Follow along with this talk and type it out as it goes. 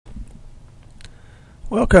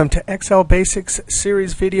Welcome to Excel Basics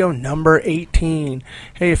series video number 18.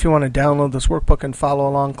 Hey, if you want to download this workbook and follow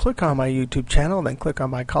along, click on my YouTube channel, then click on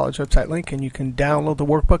my college website link and you can download the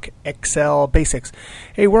workbook Excel Basics.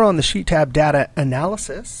 Hey, we're on the Sheet tab Data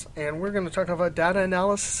Analysis, and we're going to talk about data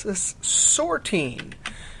analysis sorting.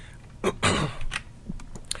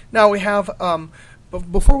 Now we have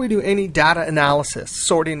before we do any data analysis,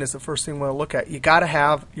 sorting is the first thing we'll look at. You got to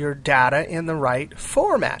have your data in the right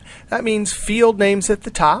format. That means field names at the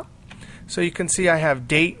top. So you can see I have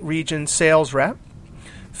date, region, sales rep.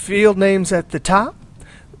 Field names at the top.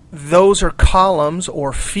 Those are columns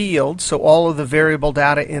or fields. So all of the variable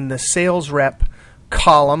data in the sales rep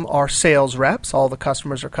column are sales reps. All the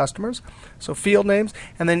customers are customers. So field names.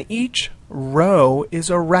 And then each row is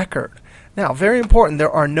a record. Now, very important, there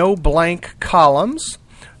are no blank columns,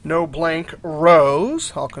 no blank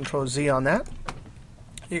rows. I'll Control Z on that.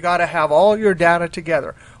 You got to have all your data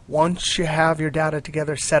together. Once you have your data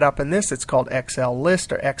together set up in this, it's called Excel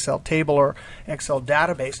list or Excel table or Excel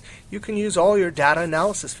database. You can use all your data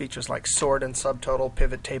analysis features like sort and subtotal,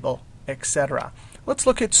 pivot table, etc. Let's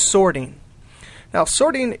look at sorting. Now,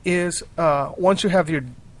 sorting is, once you have your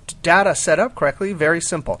data set up correctly, very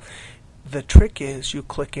simple. The trick is you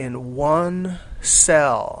click in one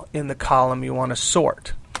cell in the column you want to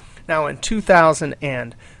sort. Now in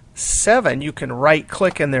 2007 you can right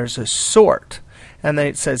click and there's a sort, and then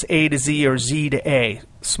it says A to Z or Z to A,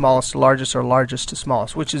 smallest to largest or largest to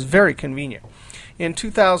smallest, which is very convenient. In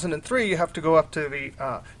 2003 you have to go up to the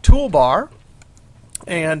toolbar,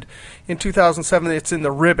 and in 2007 it's in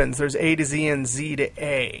the ribbons. There's A to Z and Z to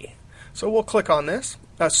A. So we'll click on this.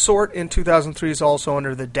 Sort in 2003 is also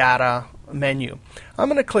under the data menu. I'm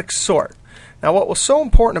going to click sort. Now what was so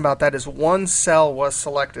important about that is one cell was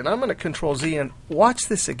selected. I'm going to Control Z and watch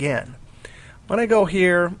this again. When I go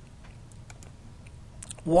here,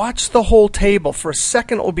 watch the whole table. For a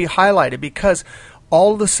second it will be highlighted because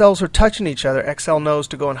all of the cells are touching each other. Excel knows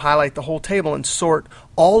to go and highlight the whole table and sort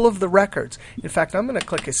all of the records. In fact, I'm going to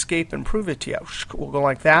click Escape and prove it to you. We'll go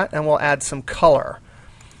like that and we'll add some color.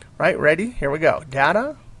 Right, ready? Here we go.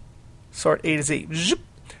 Data, sort A to Z.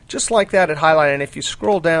 Just like that, it highlighted. And if you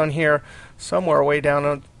scroll down here, somewhere way down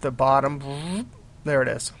at the bottom, there it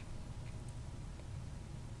is.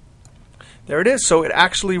 There it is. So it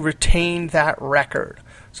actually retained that record.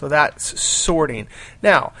 So that's sorting.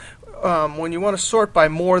 Now, when you want to sort by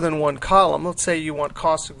more than one column, let's say you want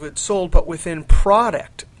cost of goods sold, but within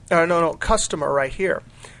product, customer right here.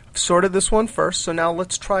 I've sorted this one first, so now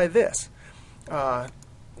let's try this.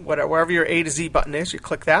 Wherever your A to Z button is, you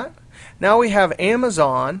click that. Now we have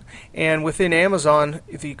Amazon, and within Amazon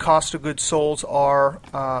the cost of goods sold are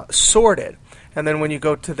sorted. And then when you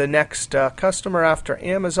go to the next customer after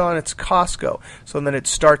Amazon, it's Costco. So then it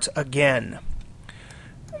starts again.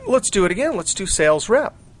 Let's do it again. Let's do sales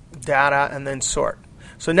rep. Data and then sort.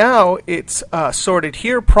 So now it's sorted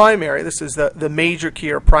here, primary. This is the major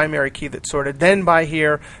key or primary key that's sorted. Then by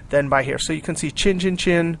here, then by here. So you can see chin, chin,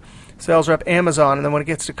 chin. Sales rep Amazon, and then when it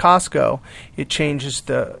gets to Costco, it changes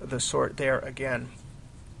the sort there again.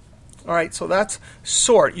 All right, so that's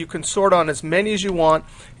sort. You can sort on as many as you want.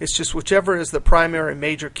 It's just whichever is the primary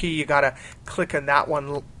major key, you got to click on that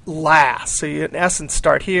one last. So you, in essence,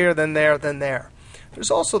 start here, then there, then there. There's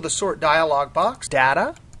also the sort dialog box,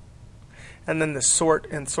 data, and then the sort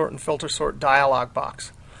and filter sort dialog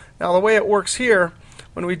box. Now the way it works here,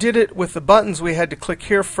 when we did it with the buttons, we had to click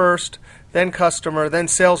here first, then customer, then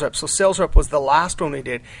sales rep. So sales rep was the last one we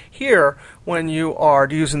did. Here, when you are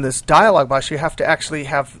using this dialog box, you have to actually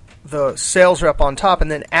have the sales rep on top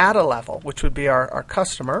and then add a level, which would be our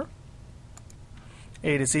customer,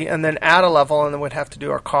 A to Z, and then add a level, and then we'd have to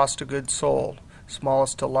do our cost of goods sold,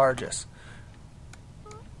 smallest to largest.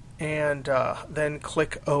 And then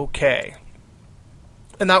click OK.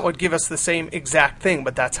 And that would give us the same exact thing,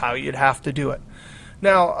 but that's how you'd have to do it.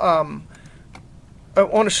 Now, I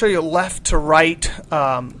want to show you left to right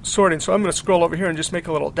sorting. So I'm going to scroll over here and just make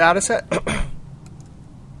a little data set.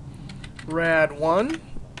 Rad 1.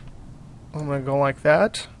 I'm going to go like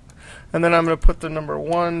that. And then I'm going to put the number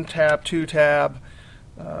 1, tab 2, tab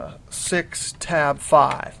 6, tab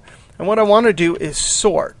 5. And what I want to do is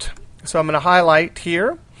sort. So I'm going to highlight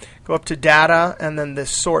here, go up to data, and then this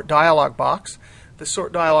sort dialog box. The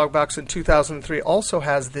sort dialog box in 2003 also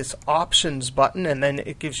has this options button, and then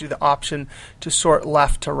it gives you the option to sort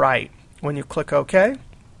left to right. When you click OK,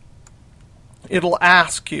 it'll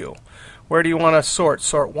ask you, where do you want to sort?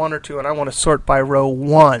 Sort 1 or 2, and I want to sort by row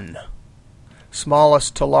 1,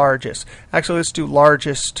 smallest to largest. Actually, let's do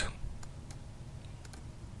largest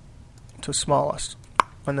to smallest.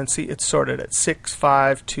 And then see, it's sorted at 6,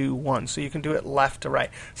 5, 2, 1. So you can do it left to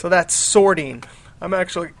right. So that's sorting. I'm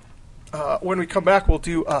actually, when we come back, we'll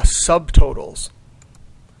do subtotals.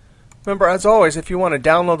 Remember, as always, if you want to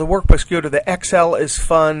download the workbooks, go to the Excel is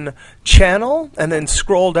Fun channel and then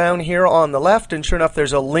scroll down here on the left, and sure enough,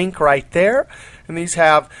 there's a link right there. And these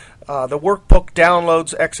have the workbook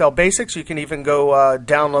downloads, Excel Basics. You can even go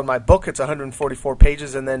download my book. It's 144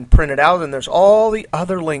 pages and then print it out. And there's all the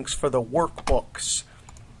other links for the workbooks.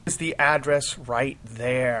 Is the address right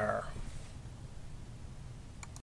there.